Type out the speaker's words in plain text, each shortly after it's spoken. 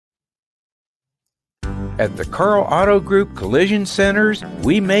At the Carl Auto Group Collision Centers,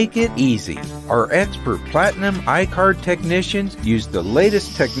 we make it easy. Our expert Platinum iCard technicians use the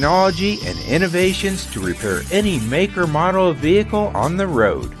latest technology and innovations to repair any make or model of vehicle on the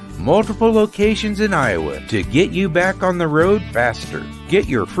road. Multiple locations in Iowa to get you back on the road faster. Get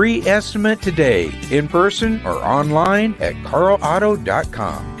your free estimate today, in person or online at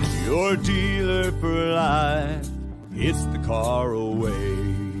carlauto.com. Your dealer for life, it's the Carl way.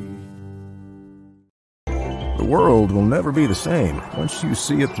 The world will never be the same once you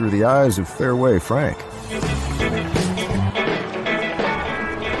see it through the eyes of Fairway Frank.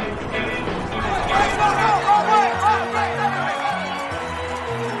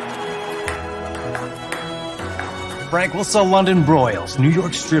 Frank, we'll sell London broils, New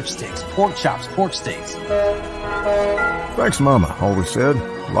York strip steaks, pork chops, pork steaks. Frank's mama always said,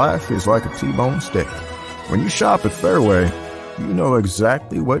 life is like a T-bone steak. When you shop at Fairway, you know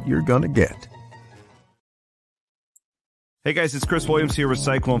exactly what you're gonna get. Hey guys, it's Chris Williams here with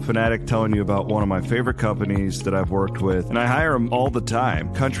Cyclone Fanatic, telling you about one of my favorite companies that I've worked with, and I hire them all the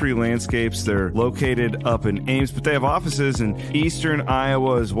time. Country Landscapes. They're located up in Ames, but they have offices in eastern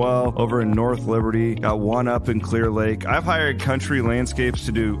Iowa as well, over in North Liberty, got one up in Clear Lake. I've hired Country Landscapes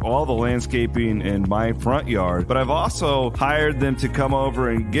to do all the landscaping in my front yard, but I've also hired them to come over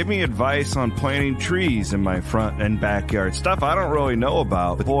and give me advice on planting trees in my front and backyard, stuff I don't really know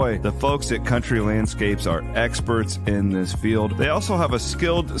about. But boy, the folks at Country Landscapes are experts in this field. They also have a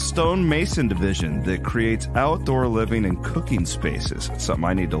skilled stone mason division that creates outdoor living and cooking spaces. It's something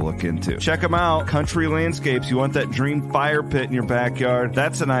I need to look into. Check them out. Country Landscapes. You want that dream fire pit in your backyard?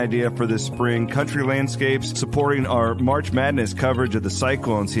 That's an idea for this spring. Country Landscapes, supporting our March Madness coverage of the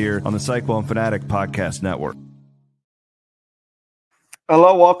Cyclones here on the Cyclone Fanatic Podcast Network.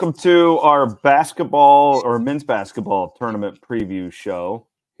 Hello, welcome to our basketball or men's basketball tournament preview show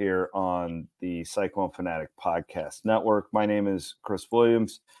here on the Cyclone Fanatic Podcast Network. My name is Chris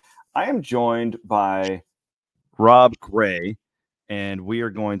Williams. I am joined by Rob Gray, and we are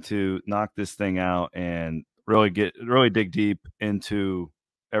going to knock this thing out and really dig deep into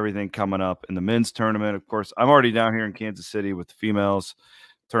everything coming up in the men's tournament. Of course, I'm already down here in Kansas City with the females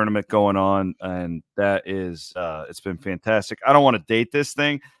tournament going on, and that is it's been fantastic. I don't want to date this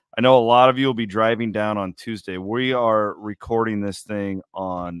thing. I know a lot of you will be driving down on Tuesday. We are recording this thing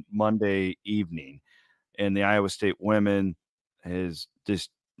on Monday evening, and the Iowa State women has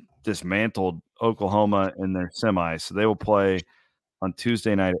dismantled Oklahoma in their semis. So they will play on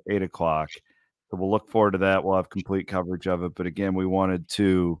Tuesday night at 8 o'clock. So we'll look forward to that. We'll have complete coverage of it. But again, we wanted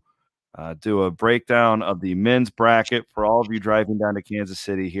to do a breakdown of the men's bracket for all of you driving down to Kansas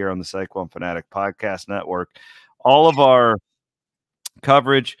City here on the Cyclone Fanatic Podcast Network. All of our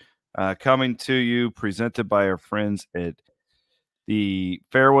coverage coming to you, presented by our friends at the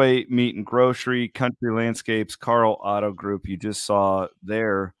Fairway Meat and Grocery, Country Landscapes, Carl Auto Group. You just saw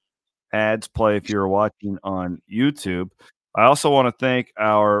their ads play if you're watching on YouTube. I also want to thank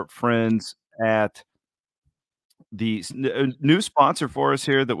our friends at the new sponsor for us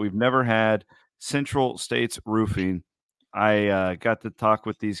here that we've never had, Central States Roofing. I got to talk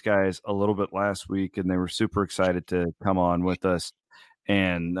with these guys a little bit last week, and they were super excited to come on with us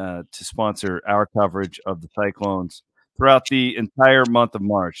and to sponsor our coverage of the Cyclones throughout the entire month of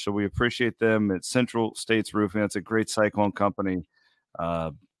March. So we appreciate them at Central States Roofing. It's a great Cyclone company,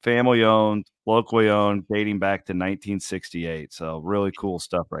 family-owned, locally owned, dating back to 1968. So really cool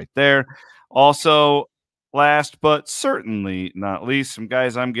stuff right there. Also, last but certainly not least, some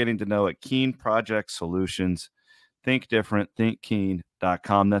guys I'm getting to know at Keen Project Solutions. Think Different,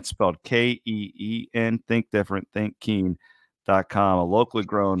 ThinkKeen.com. That's spelled K-E-E-N. Think Different, ThinkKeen.com. A locally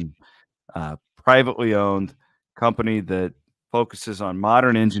grown, privately owned company that focuses on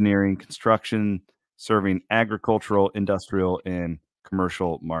modern engineering, construction, serving agricultural, industrial, and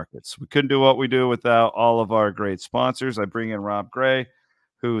commercial markets. We couldn't do what we do without all of our great sponsors. I bring in Rob Gray,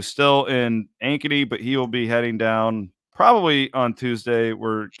 who is still in Ankeny, but he will be heading down probably on Tuesday.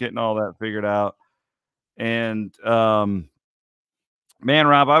 We're getting all that figured out. And, man,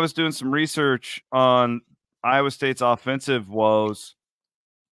 Rob, I was doing some research on Iowa State's offensive woes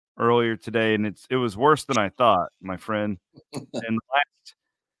earlier today, and it was worse than I thought, my friend. In the last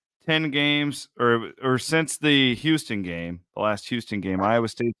 10 games, or since the Houston game, Iowa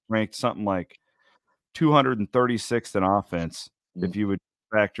State ranked something like 236th in offense, if you would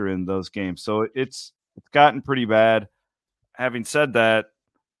factor in those games. So it's gotten pretty bad. Having said that,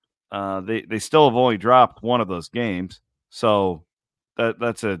 they still have only dropped one of those games, so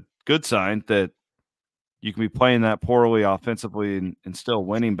that's a good sign that you can be playing that poorly offensively and still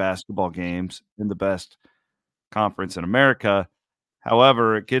winning basketball games in the best conference in America.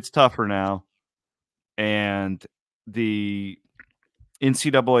 However, it gets tougher now, and the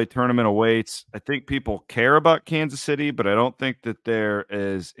NCAA tournament awaits. I think people care about Kansas City, but I don't think that they're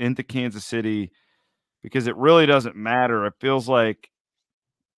as into Kansas City because it really doesn't matter. It feels like,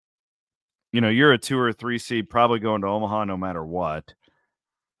 you're a 2 or 3 seed probably going to Omaha no matter what.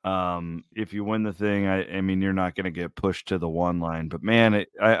 If you win the thing, I mean, you're not going to get pushed to the 1 line. But, man,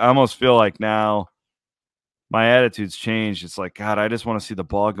 I almost feel like now my attitude's changed. It's like, God, I just want to see the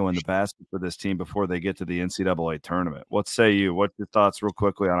ball go in the basket for this team before they get to the NCAA tournament. What say you? What's your thoughts real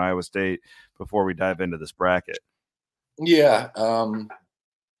quickly on Iowa State before we dive into this bracket? Yeah,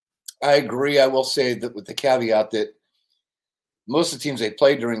 I agree. I will say that with the caveat that most of the teams they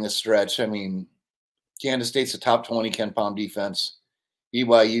played during this stretch, I mean, Kansas State's a top 20 KenPom defense.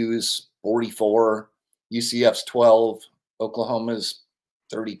 BYU's 44, UCF's 12, Oklahoma's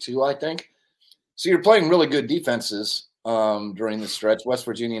 32, I think. So you're playing really good defenses during the stretch. West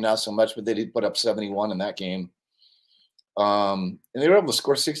Virginia, not so much, but they did put up 71 in that game. And they were able to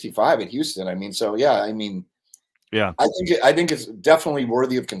score 65 at Houston. I mean, so yeah, I mean, yeah, I think it's definitely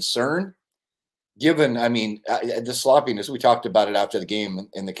worthy of concern. Given, I mean, the sloppiness, we talked about it after the game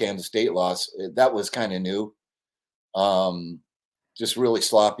in the Kansas State loss. That was kind of new. Just really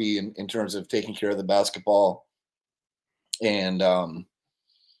sloppy in terms of taking care of the basketball and,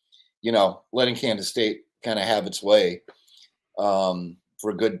 letting Kansas State kind of have its way for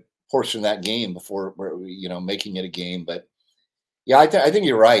a good portion of that game before, making it a game. But, yeah, I think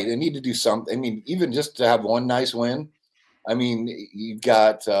you're right. They need to do something. I mean, even just to have one nice win. I mean, you've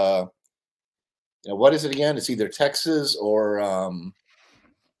got what is it again? It's either Texas or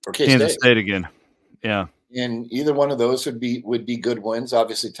K-State. Kansas State again. Yeah. And either one of those would be good wins.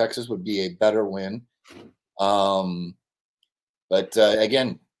 Obviously, Texas would be a better win. But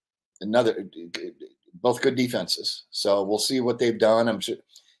again, both good defenses. So we'll see what they've done. I'm sure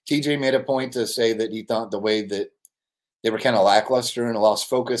TJ made a point to say that he thought the way that they were kind of lackluster and lost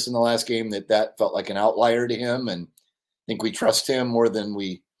focus in the last game, that felt like an outlier to him. And I think we trust him more than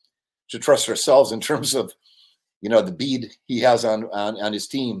we should trust ourselves in terms of, the bead he has on his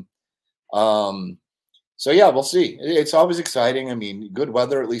team. So, yeah, we'll see. It's always exciting. I mean, good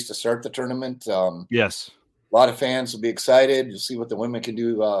weather, at least to start the tournament. Yes. A lot of fans will be excited. You'll see what the women can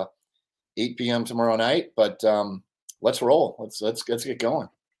do 8 p.m. tomorrow night. But let's roll. Let's get going.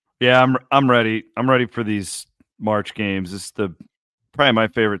 Yeah, I'm ready. I'm ready for these March games. It's probably my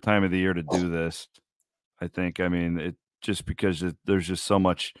favorite time of the year to do this. I think. I mean, it just because there's just so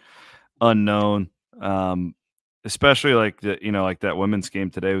much unknown. Especially like that women's game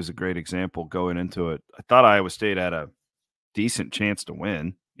today was a great example going into it. I thought Iowa State had a decent chance to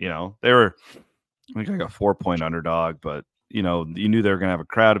win. They were, I think, like a 4-point underdog, but you knew they were going to have a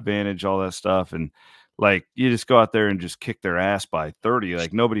crowd advantage, all that stuff. And like, you just go out there and just kick their ass by 30.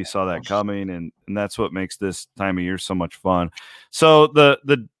 Like nobody saw that coming. And that's what makes this time of year so much fun. So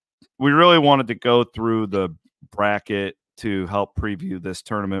we really wanted to go through the bracket to help preview this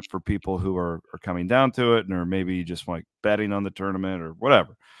tournament for people who are coming down to it, and or maybe just like betting on the tournament or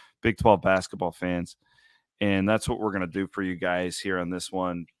whatever, Big 12 basketball fans. And that's what we're going to do for you guys here on this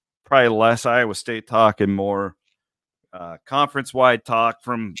one. Probably less Iowa State talk and more conference-wide talk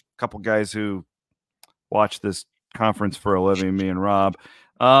from a couple guys who watch this conference for a living, me and Rob.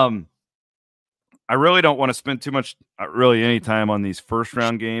 I really don't want to spend too much, really any time on these first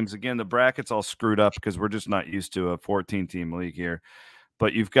round games. Again, the bracket's all screwed up because we're just not used to a 14-team league here.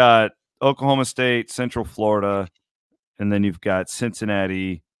 But you've got Oklahoma State, Central Florida, and then you've got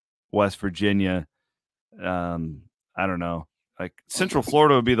Cincinnati, West Virginia. I don't know. Like Central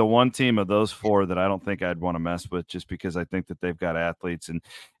Florida would be the one team of those 4 that I don't think I'd want to mess with just because I think that they've got athletes. And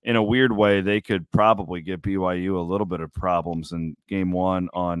in a weird way, they could probably give BYU a little bit of problems in game 1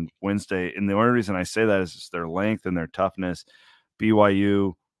 on Wednesday. And the only reason I say that is just their length and their toughness.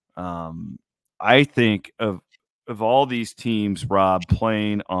 BYU, I think of all these teams, Rob,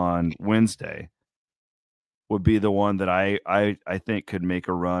 playing on Wednesday would be the one that I think could make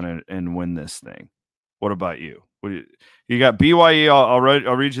a run and win this thing. What about you? You got BYU. I'll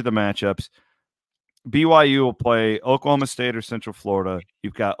read you the matchups. BYU will play Oklahoma State or Central Florida.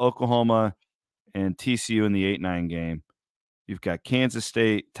 You've got Oklahoma and TCU in the 8-9 game. You've got Kansas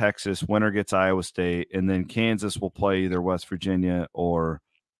State, Texas. Winner gets Iowa State. And then Kansas will play either West Virginia or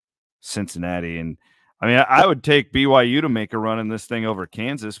Cincinnati. And, I mean, I would take BYU to make a run in this thing over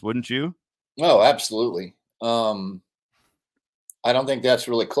Kansas, wouldn't you? Oh, absolutely. I don't think that's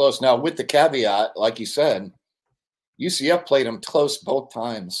really close. Now, with the caveat, like you said, UCF played them close both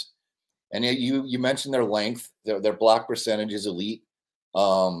times. And you mentioned their length. Their block percentage is elite.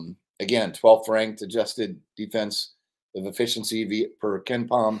 Again, 12th ranked adjusted defensive efficiency per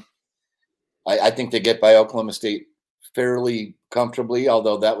KenPom. I think they get by Oklahoma State fairly comfortably,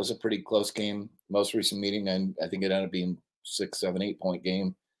 although that was a pretty close game, most recent meeting, and I think it ended up being 6, 7, 8-point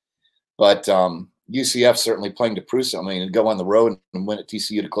game. But UCF certainly playing to prove something and go on the road and win at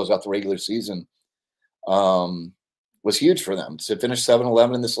TCU to close out the regular season was huge for them. To finish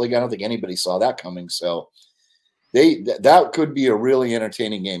 7-11 in this league, I don't think anybody saw that coming. So that could be a really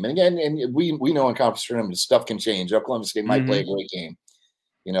entertaining game. And again, and we know in conference tournament stuff can change. Oklahoma State might play a great game.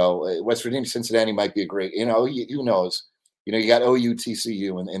 You know, West Virginia, Cincinnati might be a great. You know, who knows? You know, you got OU,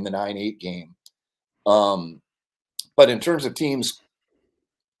 TCU in the 9-8 game. But in terms of teams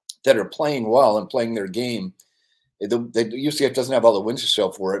that are playing well and playing their game, the UCF doesn't have all the wins to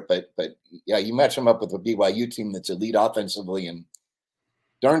show for it. But yeah, you match them up with a BYU team that's elite offensively and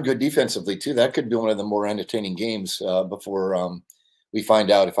darn good defensively too. That could be one of the more entertaining games before we find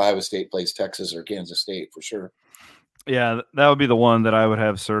out if Iowa State plays Texas or Kansas State for sure. Yeah, that would be the one that I would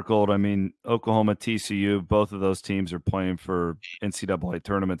have circled. I mean, Oklahoma, TCU, both of those teams are playing for NCAA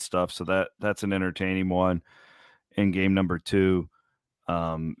tournament stuff, so that's an entertaining one in game number 2.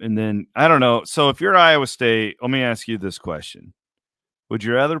 And then, I don't know, so if you're Iowa State, let me ask you this question. Would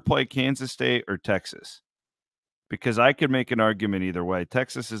you rather play Kansas State or Texas? Because I could make an argument either way.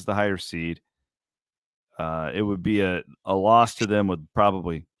 Texas is the higher seed. It would be a loss to them would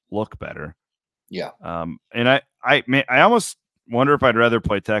probably look better. Yeah. And I almost wonder if I'd rather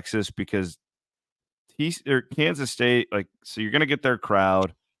play Texas because Kansas State, like, so you're going to get their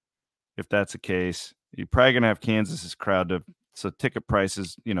crowd if that's the case. You're probably going to have Kansas's crowd so ticket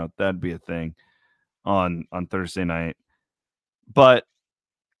prices, you know, that'd be a thing on Thursday night. But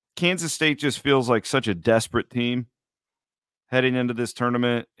Kansas State just feels like such a desperate team heading into this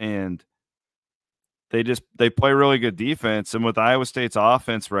tournament, and they play really good defense. And with Iowa State's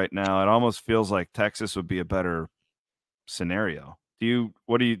offense right now, it almost feels like Texas would be a better scenario. Do you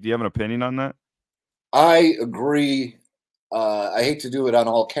have an opinion on that? I agree. I hate to do it on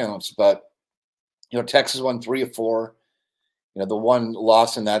all counts, but you know, Texas won 3 of 4. You know, the one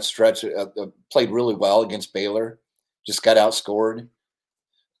loss in that stretch played really well against Baylor, just got outscored.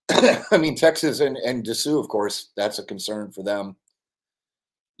 I mean, Texas and Dessou, of course, that's a concern for them.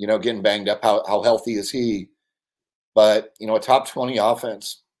 You know, getting banged up. How healthy is he? But, you know, a top 20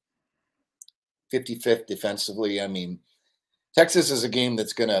 offense, 55th defensively. I mean, Texas is a game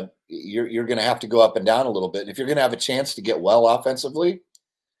that's you're going to have to go up and down a little bit. And if you're going to have a chance to get well offensively,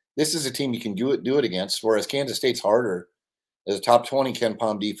 this is a team you can do it against, whereas Kansas State's harder. As a top 20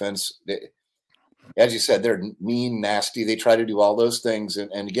 KenPom defense, as you said, they're mean, nasty. They try to do all those things.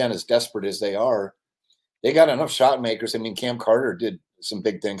 And again, as desperate as they are, they got enough shot makers. I mean, Cam Carter did some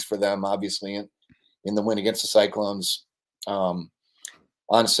big things for them, obviously, in the win against the Cyclones on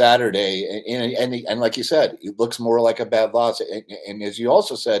Saturday. And like you said, it looks more like a bad loss. And as you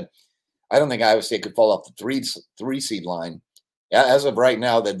also said, I don't think Iowa State could fall off the 3 seed line. As of right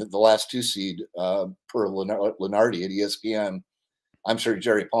now, the last 2 seed per Lenardi at ESPN, I'm sure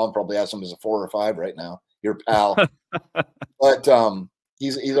Jerry Palm probably has him as a 4 or 5 right now. Your pal, but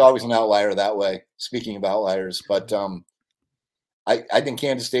he's always an outlier that way. Speaking of outliers, but I think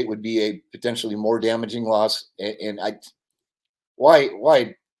Kansas State would be a potentially more damaging loss. And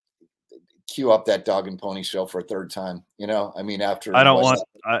why queue up that dog and pony show for a third time? You know, I mean, after I don't want,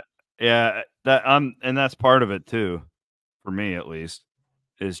 and that's part of it too. For me, at least,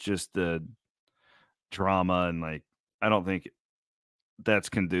 is just the drama. And like, I don't think that's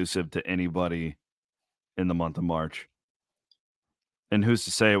conducive to anybody in the month of March. And who's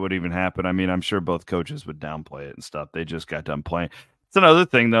to say it would even happen? I mean, I'm sure both coaches would downplay it and stuff. They just got done playing. It's another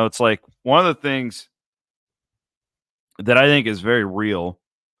thing, though. It's like one of the things that I think is very real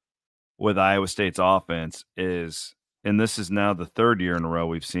with Iowa State's offense is, and this is now the 3rd year in a row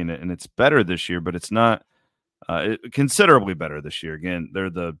we've seen it, and it's better this year, but it's not considerably better this year. Again, they're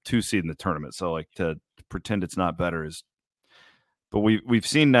the 2 seed in the tournament, so like to pretend it's not better is. But we've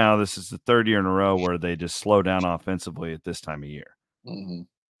seen now this is the 3rd year in a row where they just slow down offensively at this time of year,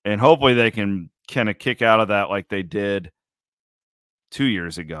 and hopefully they can kind of kick out of that like they did 2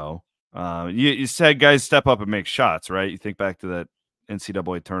 years ago. You said guys step up and make shots, right? You think back to that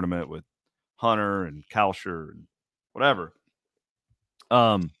NCAA tournament with Hunter and Kalsher and whatever.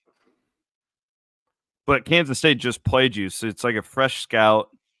 But Kansas State just played you, so it's like a fresh scout.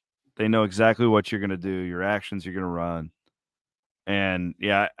 They know exactly what you're going to do, your actions you're going to run. And,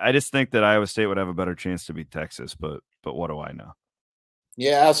 yeah, I just think that Iowa State would have a better chance to beat Texas, but what do I know?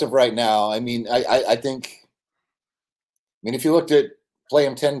 Yeah, as of right now, I mean, I think – if you looked at play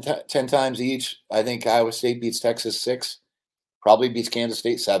them 10 times each, I think Iowa State beats Texas 6, probably beats Kansas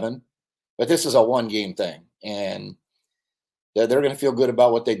State 7. But this is a one-game thing. And They're going to feel good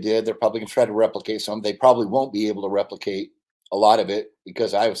about what they did. They're probably going to try to replicate some. They probably won't be able to replicate a lot of it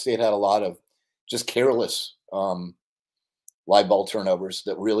because Iowa State had a lot of just careless live ball turnovers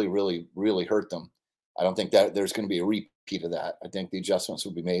that really, really, really hurt them. I don't think that there's going to be a repeat of that. I think the adjustments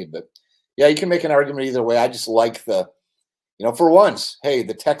will be made. But, yeah, you can make an argument either way. I just like for once, hey,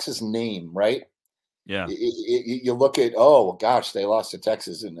 the Texas name, right? Yeah. You look at, oh, gosh, they lost to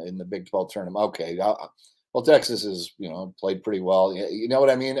Texas in the Big 12 tournament. Okay, well, Texas is, played pretty well. You know what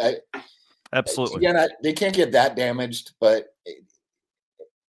I mean? Absolutely. Again, they can't get that damaged, but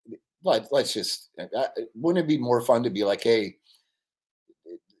let's just wouldn't it be more fun to be like, hey,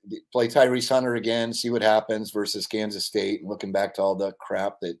 play Tyrese Hunter again, see what happens versus Kansas State, and looking back to all the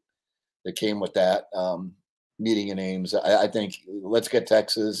crap that came with that meeting of names. I think let's get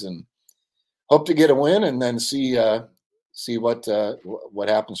Texas and hope to get a win, and then see what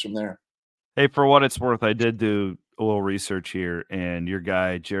happens from there. Hey, for what it's worth, I did do a little research here, and your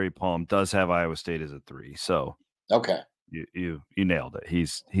guy Jerry Palm does have Iowa State as a 3. So okay, you nailed it.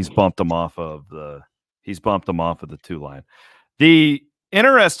 He's bumped them off of the 2 line. The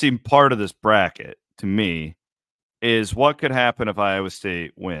interesting part of this bracket to me is what could happen if Iowa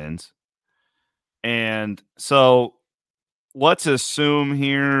State wins. And so let's assume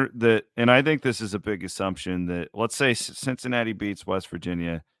here that, and I think this is a big assumption, that let's say Cincinnati beats West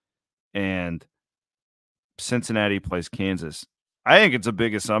Virginia and Cincinnati plays Kansas. I think it's a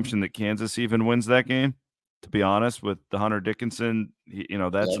big assumption that Kansas even wins that game, to be honest, with the Hunter Dickinson.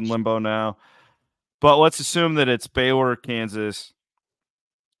 That's in limbo now. But let's assume that it's Baylor, Kansas,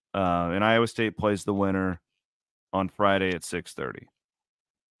 and Iowa State plays the winner on Friday at 6:30.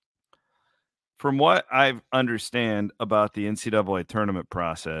 From what I understand about the NCAA tournament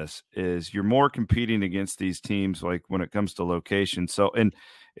process is you're more competing against these teams, like when it comes to location. So, and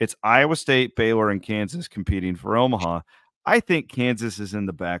it's Iowa State, Baylor, and Kansas competing for Omaha. I think Kansas is in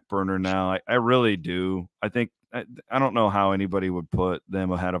the back burner now. I really do. I think I don't know how anybody would put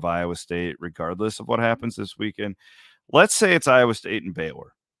them ahead of Iowa State, regardless of what happens this weekend. Let's say it's Iowa State and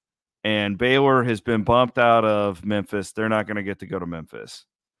Baylor, and Baylor has been bumped out of Memphis. They're not going to get to go to Memphis.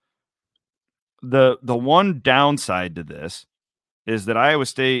 The one downside to this is that Iowa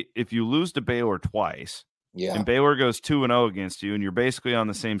State, if you lose to Baylor twice, and Baylor goes 2-0 against you, and you're basically on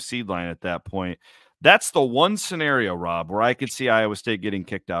the same seed line at that point, that's the one scenario, Rob, where I could see Iowa State getting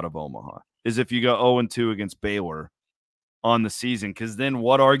kicked out of Omaha, is if you go 0-2 against Baylor on the season, because then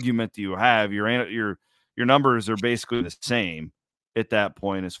what argument do you have? Your numbers are basically the same at that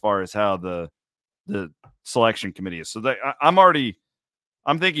point as far as how the selection committee is. So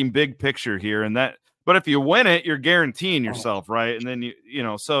I'm thinking big picture here, but if you win it, you're guaranteeing yourself, right? And then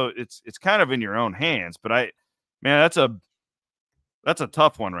so it's kind of in your own hands. But that's a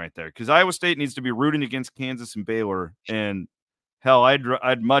tough one right there, because Iowa State needs to be rooting against Kansas and Baylor, and hell,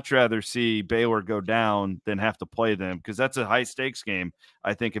 I'd much rather see Baylor go down than have to play them, because that's a high stakes game,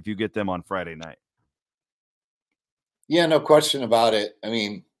 I think, if you get them on Friday night. Yeah, no question about it. I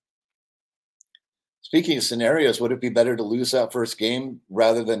mean, speaking of scenarios, would it be better to lose that first game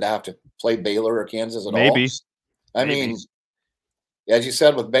rather than to have to play Baylor or Kansas at all? Maybe. I mean, as you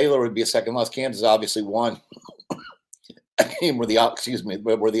said, with Baylor, it would be a second loss. Kansas obviously won a game where the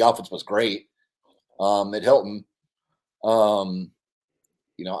offense was great at Hilton.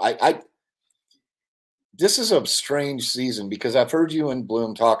 This is a strange season, because I've heard you and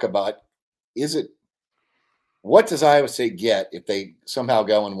Bloom talk about, what does Iowa State get if they somehow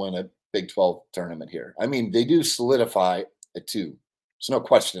go and win a Big 12 tournament here? I mean, they do solidify at 2. There's no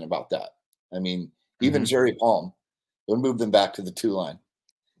question about that. I mean, even Jerry Palm would move them back to the 2 line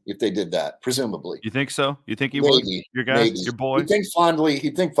if they did that, presumably. You think so? You think he would? Your guy, your boy? He'd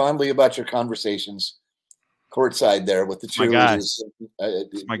think fondly about your conversations courtside there with the cheerleaders.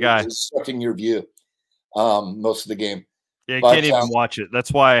 My guy. Instructing your view most of the game. Yeah, you can't even watch it.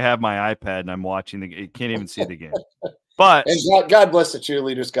 That's why I have my iPad and I'm watching you can't even see the game. But God bless the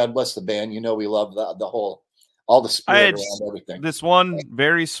cheerleaders. God bless the band. We love all the spirit around everything. This one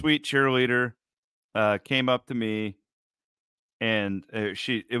very sweet cheerleader came up to me, and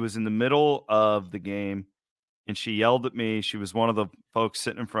it was in the middle of the game, and she yelled at me. She was one of the folks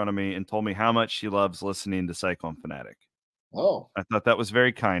sitting in front of me, and told me how much she loves listening to Cyclone Fanatic. Oh, I thought that was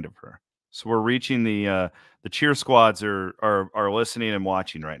very kind of her. So we're reaching the cheer squads are listening and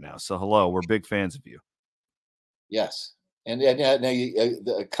watching right now. So hello, we're big fans of you. Yes, and now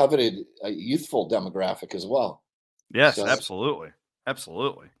the coveted youthful demographic as well. Yes, so, absolutely.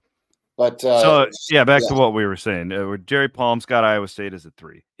 But back to what we were saying. Jerry Palm's got Iowa State as a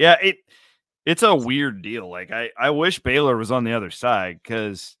 3. Yeah, it's a weird deal. Like I wish Baylor was on the other side,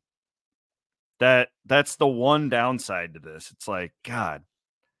 because That's the one downside to this. It's like, God,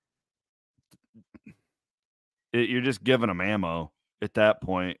 you're just giving them ammo at that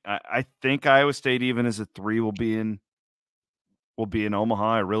point. I think Iowa State, even as a 3, will be in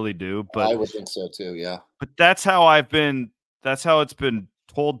Omaha. I really do. But I would think so too. Yeah. But that's how it's been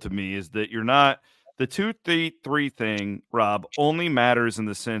told to me, is that you're not the 2-3 thing, Rob, only matters in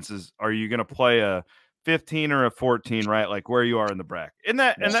the sense is, are you going to play a 15 or a 14, right? Like where you are in the bracket. And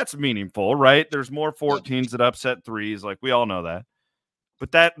that's meaningful, right? There's more 14s that upset 3s. Like we all know that.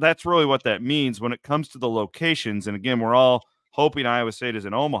 But that's really what that means when it comes to the locations. And again, we're all hoping Iowa State is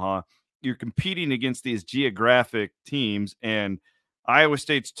in Omaha. You're competing against these geographic teams, and Iowa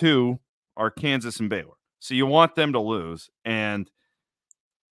State's 2 are Kansas and Baylor. So you want them to lose. And,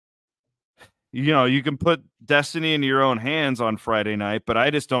 you can put destiny into your own hands on Friday night, but I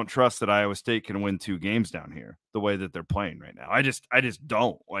just don't trust that Iowa State can win 2 games down here the way that they're playing right now. I just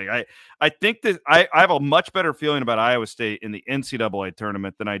don't. Like I think that I have a much better feeling about Iowa State in the NCAA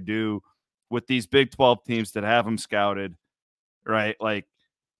tournament than I do with these Big 12 teams that have them scouted, right? Like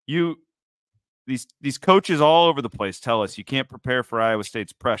these coaches all over the place tell us you can't prepare for Iowa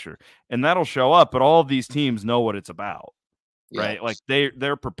State's pressure, and that'll show up, but all of these teams know what it's about. Right. Like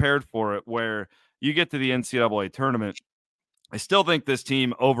they're prepared for it, where you get to the NCAA tournament. I still think this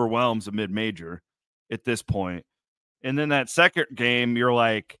team overwhelms a mid-major at this point. And then that second game, you're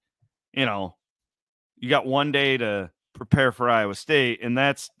like, you got one day to prepare for Iowa State. And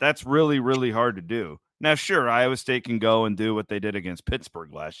that's really, really hard to do. Now, sure, Iowa State can go and do what they did against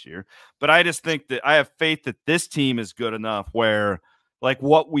Pittsburgh last year. But I just think that I have faith that this team is good enough where, like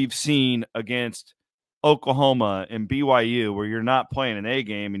what we've seen against Oklahoma and BYU, where you're not playing an A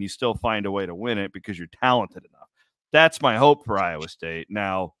game and you still find a way to win it because you're talented enough. That's my hope for Iowa State.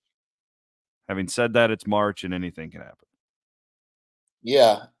 Now, having said that, it's March and anything can happen.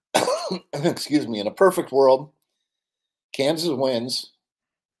 Yeah. Excuse me. In a perfect world, Kansas wins.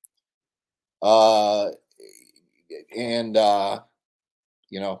 And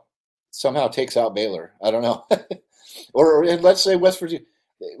somehow takes out Baylor. I don't know. or let's say West Virginia.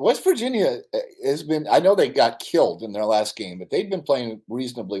 West Virginia has been, I know they got killed in their last game, but they've been playing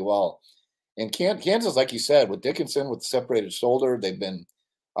reasonably well. And Kansas, like you said, with Dickinson with separated shoulder, they've been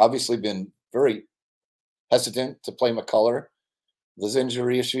obviously been very hesitant to play McCullough, those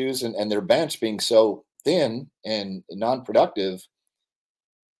injury issues, and their bench being so thin and non-productive.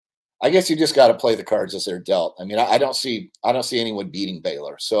 I guess you just got to play the cards as they're dealt. I mean, I don't see anyone beating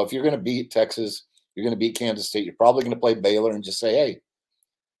Baylor. So if you're going to beat Texas, you're going to beat Kansas State, you're probably going to play Baylor and just say, hey,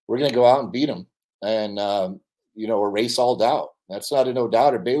 we're going to go out and beat them and, erase all doubt. That's not a no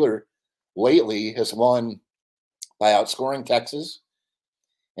doubter. Baylor lately has won by outscoring Texas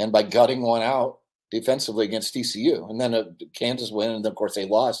and by gutting one out defensively against TCU. And then Kansas win, and then, of course, they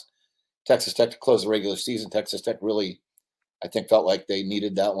lost Texas Tech to close the regular season. Texas Tech really, I think, felt like they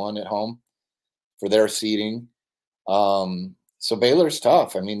needed that one at home for their seeding. So Baylor's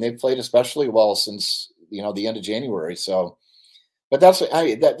tough. I mean, they've played especially well since, the end of January. So, but that's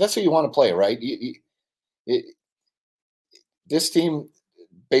what you want to play, right? This team,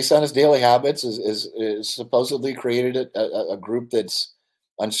 based on its daily habits, is supposedly created a group that's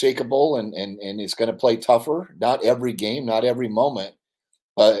unshakable and is going to play tougher. Not every game, not every moment,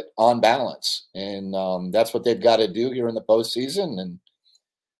 but on balance. And that's what they've got to do here in the postseason. And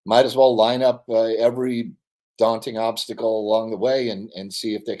might as well line up every daunting obstacle along the way and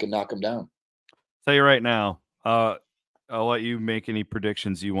see if they can knock them down. I'll tell you right now, I'll let you make any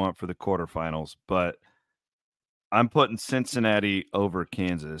predictions you want for the quarterfinals, but I'm putting Cincinnati over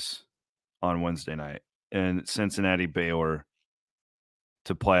Kansas on Wednesday night and Cincinnati Baylor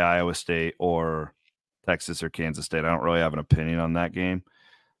to play Iowa State or Texas or Kansas State. I don't really have an opinion on that game.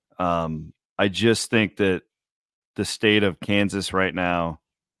 I just think that the state of Kansas right now,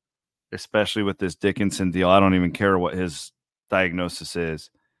 especially with this Dickinson deal, I don't even care what his diagnosis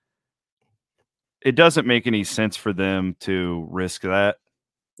is. It doesn't make any sense for them to risk that.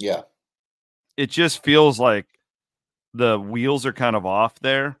 Yeah. It just feels like the wheels are kind of off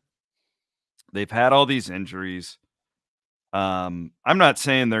there. They've had all these injuries. I'm not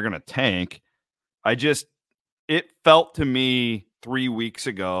saying they're going to tank. It felt to me 3 weeks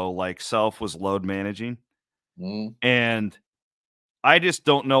ago like Self was load managing. And I just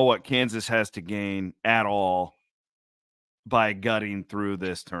don't know what Kansas has to gain at all by gutting through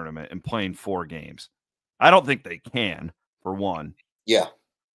this tournament and playing 4 games. I don't think they can, for one. Yeah.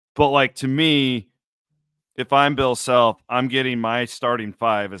 But, like, to me, if I'm Bill Self, I'm getting my starting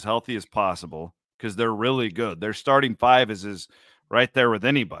 5 as healthy as possible because they're really good. Their starting 5 is right there with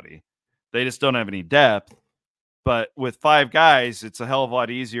anybody. They just don't have any depth. But with 5 guys, it's a hell of a lot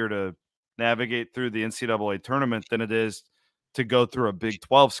easier to navigate through the NCAA tournament than it is to go through a Big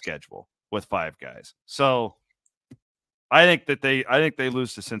 12 schedule with 5 guys. So I think they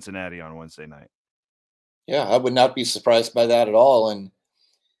lose to Cincinnati on Wednesday night. Yeah, I would not be surprised by that at all. And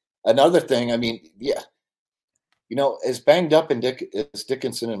another thing, I mean, yeah, as banged up as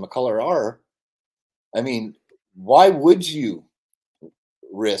Dickinson and McCullough are, I mean, why would you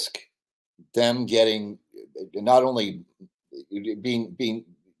risk them getting not only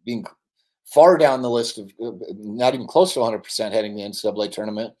being far down the list of not even close to 100% heading the NCAA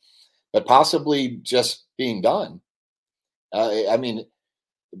tournament, but possibly just being done? I mean,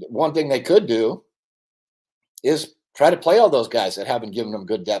 one thing they could do is try to play all those guys that haven't given them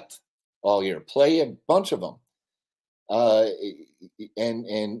good depth all year. Play a bunch of them,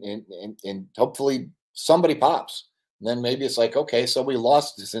 and hopefully somebody pops. And then maybe it's like, okay, so we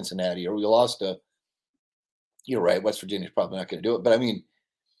lost to Cincinnati, or we lost to. You're right, West Virginia's probably not going to do it, but I mean,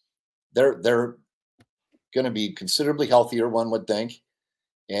 they're going to be considerably healthier, one would think.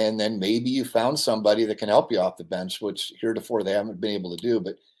 And then maybe you found somebody that can help you off the bench, which heretofore they haven't been able to do.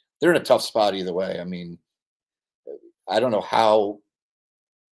 But they're in a tough spot either way. I mean, I don't know how,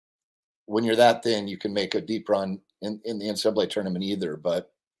 when you're that thin, you can make a deep run in the NCAA tournament either.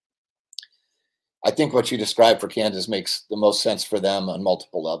 But I think what you described for Kansas makes the most sense for them on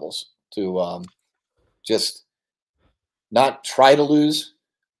multiple levels, to just not try to lose,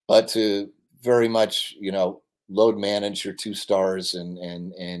 but to very much, load manage your 2 stars and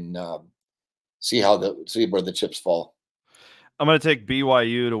see where the chips fall. I'm going to take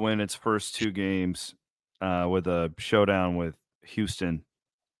BYU to win its first 2 games with a showdown with Houston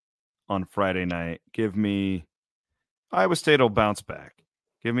on Friday night. Give me Iowa State will bounce back.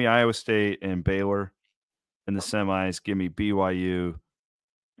 Give me Iowa State and Baylor in the semis. Give me BYU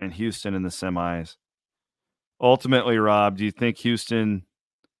and Houston in the semis. Ultimately, Rob, do you think Houston?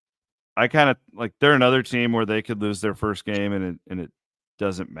 I kind of like, they're another team where they could lose their first game and it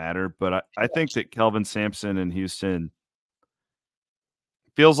doesn't matter. But I think that Kelvin Sampson and Houston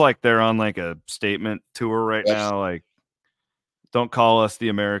feels like they're on like a statement tour right now. Like, don't call us the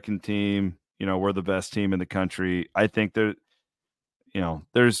American team. We're the best team in the country. I think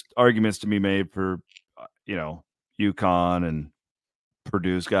there's arguments to be made for, UConn, and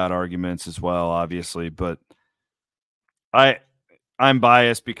Purdue's got arguments as well, obviously. But I'm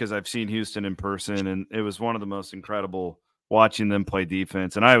biased because I've seen Houston in person, and it was one of the most incredible watching them play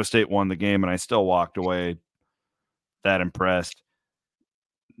defense. And Iowa State won the game, and I still walked away that impressed.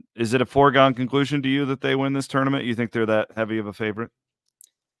 Is it a foregone conclusion to you that they win this tournament? You think they're that heavy of a favorite?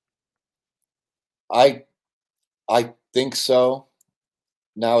 I think so.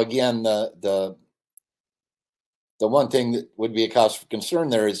 Now, again, the one thing that would be a cause for concern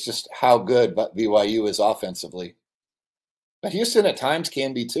there is just how good BYU is offensively. But Houston at times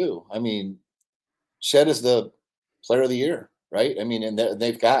can be too. I mean, Shed is the player of the year, right? I mean, and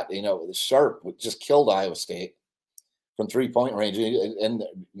they've got, Sharp just killed Iowa State from 3-point range, and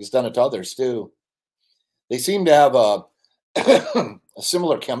he's done it to others too. They seem to have a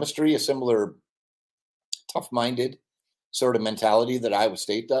similar chemistry, a similar tough-minded sort of mentality that Iowa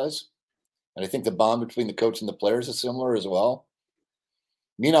State does. And I think the bond between the coach and the players is similar as well.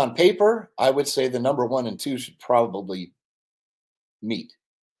 I mean, on paper, I would say the number 1 and 2 should probably meet.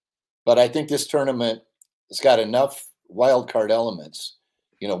 But I think this tournament has got enough wild card elements,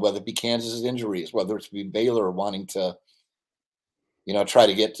 whether it be Kansas's injuries, whether it's be Baylor wanting to, try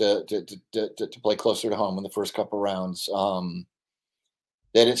to get to play closer to home in the first couple rounds,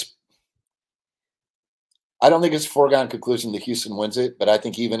 that I don't think it's a foregone conclusion that Houston wins it, but I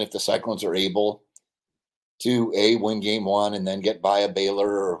think even if the Cyclones are able to win game 1 and then get by a Baylor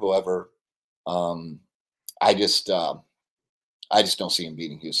or whoever, I just don't see him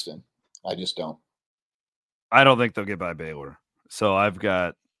beating Houston. I just don't. I don't think they'll get by Baylor. So I've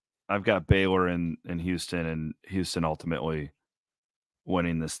got Baylor and Houston, and Houston ultimately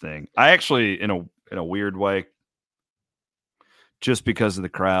winning this thing. I actually, in a weird way, just because of the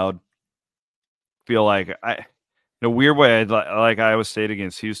crowd, feel like in a weird way I like Iowa State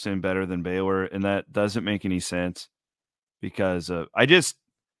against Houston better than Baylor, and that doesn't make any sense because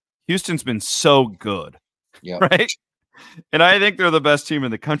Houston's been so good, right? And I think they're the best team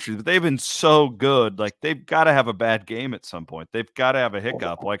in the country, but they've been so good. Like, they've got to have a bad game at some point. They've got to have a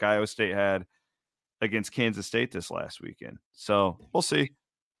hiccup like Iowa State had against Kansas State this last weekend. So we'll see.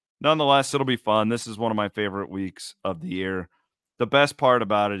 Nonetheless, it'll be fun. This is one of my favorite weeks of the year. The best part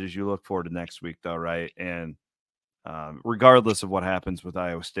about it is you look forward to next week, though, right? And regardless of what happens with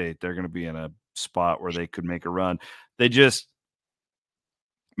Iowa State, they're going to be in a spot where they could make a run.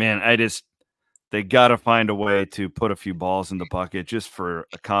 they got to find a way to put a few balls in the bucket just for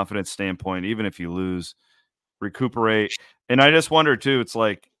a confidence standpoint. Even if you lose, recuperate. And I just wonder too, it's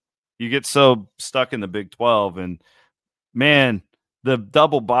like you get so stuck in the Big 12, and man, the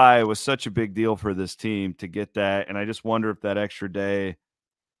double bye was such a big deal for this team to get that. And I just wonder if that extra day,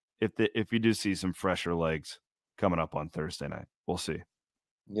 if you do see some fresher legs coming up on Thursday night, we'll see.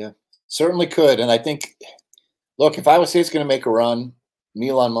 Yeah, certainly could. And I think, look, if Iowa State's going to make a run,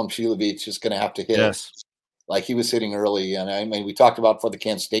 Milan Momcilovic is going to have to hit. Yes. Like he was hitting early. And I mean, we talked about for the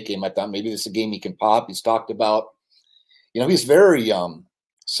Kansas State game, I thought maybe this is a game he can pop. He's talked about, he's very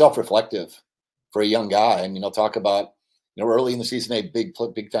self-reflective for a young guy. I mean, he'll talk about, early in the season, big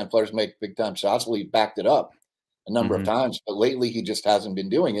time players make big time shots. Well, he backed it up a number of times, but lately he just hasn't been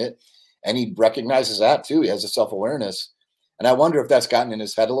doing it. And he recognizes that too. He has a self-awareness. And I wonder if that's gotten in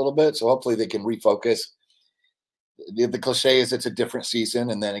his head a little bit. So hopefully they can refocus. The cliche is it's a different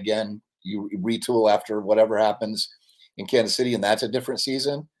season. And then again, you retool after whatever happens in Kansas City, and that's a different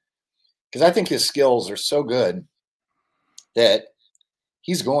season. Because I think his skills are so good that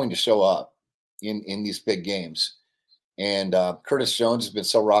he's going to show up in these big games. And Curtis Jones has been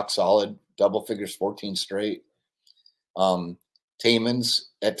so rock solid, double figures, 14 straight. Taman's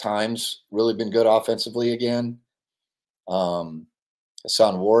at times really been good offensively again.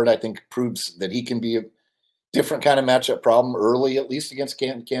 Hassan Ward, I think, proves that he can be a different kind of matchup problem early, at least against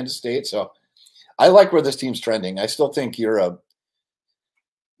Kansas State. So I like where this team's trending. I still think you're a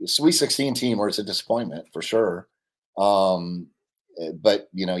Sweet 16 team where it's a disappointment for sure. But,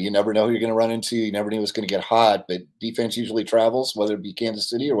 you never know who you're going to run into. You never knew it was going to get hot. But defense usually travels, whether it be Kansas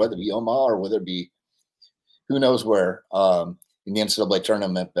City or whether it be Omaha or whether it be who knows where in the NCAA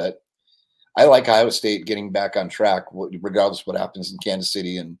tournament. But I like Iowa State getting back on track, regardless of what happens in Kansas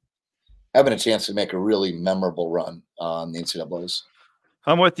City, and having a chance to make a really memorable run on the NCAAs.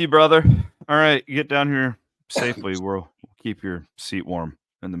 I'm with you, brother. All right, get down here safely. We'll keep your seat warm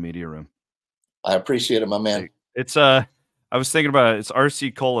in the media room. I appreciate it, my man. It's I was thinking about it. It's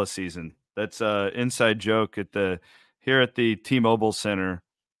RC Cola season. That's an inside joke here at the T-Mobile Center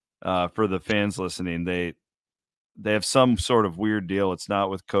for the fans listening. They have some sort of weird deal. It's not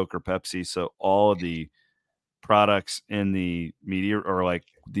with Coke or Pepsi. So all of the products in the media are like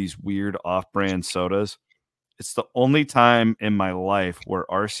these weird off-brand sodas. It's the only time in my life where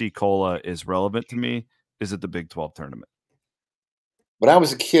RC Cola is relevant to me is at the Big 12 tournament. When I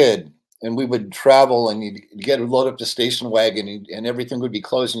was a kid and we would travel and you'd load up the station wagon and everything would be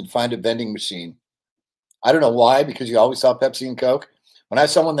closed and you'd find a vending machine. I don't know why, because you always saw Pepsi and Coke. When I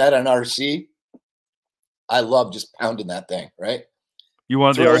saw that on RC, I love just pounding that thing, right? You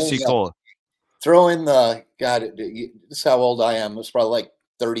wanted the RC Cola. Throw in the, God, this is how old I am. It was probably like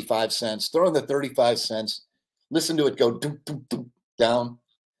 35 cents. Throw in the 35 cents. Listen to it go doom, doom, doom, down.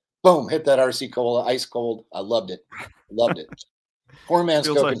 Boom, hit that RC Cola, ice cold. I loved it. Loved it. Poor man's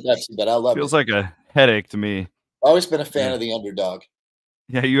Coke and Pepsi, but I love it. Feels like a headache to me. Always been a fan of the underdog.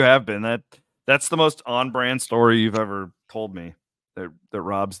 Yeah, you have been. That's the most on-brand story you've ever told me. That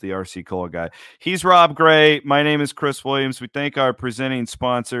Rob's the RC Cola guy. He's Rob Gray. My name is Chris Williams. We thank our presenting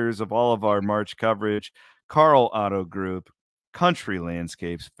sponsors of all of our March coverage: Carl Auto Group, Country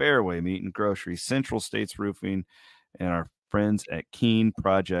Landscapes, Fairway Meat and Grocery, Central States Roofing, and our friends at Keen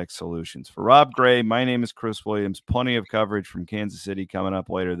Project Solutions. For Rob Gray, my name is Chris Williams. Plenty of coverage from Kansas City coming up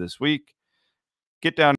later this week. Get down